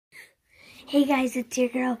Hey guys, it's your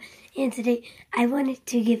girl, and today I wanted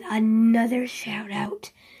to give another shout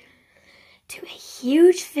out to a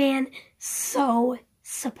huge fan, so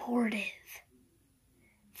supportive.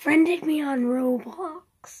 Friended me on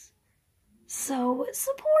Roblox. So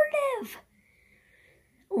supportive.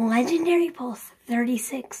 Legendary Pulse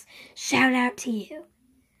 36, shout out to you.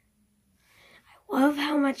 I love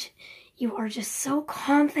how much you are just so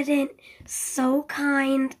confident, so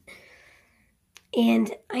kind.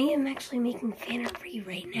 And I am actually making fan art for you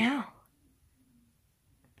right now.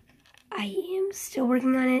 I am still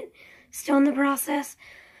working on it, still in the process,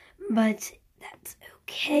 but that's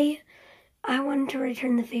okay. I wanted to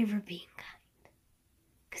return the favor of being kind.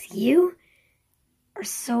 Because you are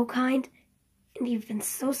so kind, and you've been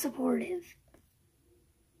so supportive.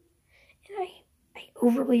 And I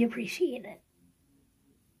overly appreciate it.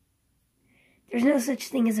 There's no such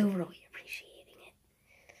thing as overly appreciating it.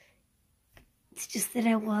 It's just that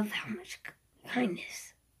I love how much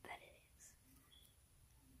kindness that it is.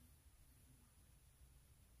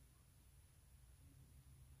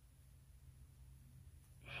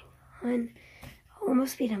 Hang on. I'll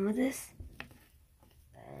almost be done with this.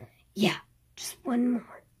 Yeah, just one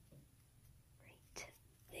more. Right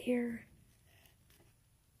there.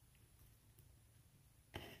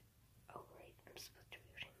 Oh, right. I'm supposed to be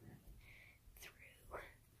putting that through.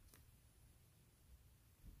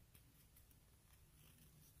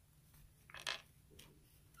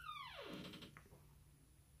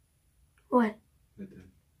 What?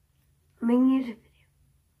 I'm making a YouTube video.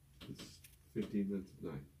 It's 15 minutes of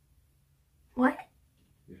 9. What?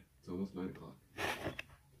 Yeah, it's almost 9 o'clock.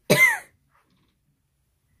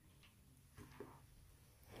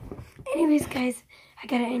 Anyways, guys, I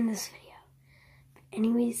gotta end this video.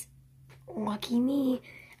 Anyways, lucky me,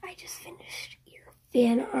 I just finished your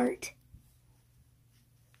fan art.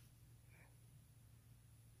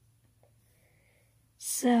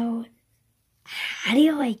 So, how do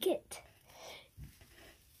you like it?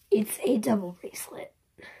 It's a double bracelet.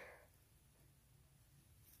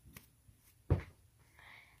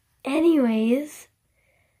 Anyways,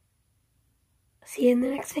 see you in the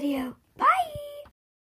next video.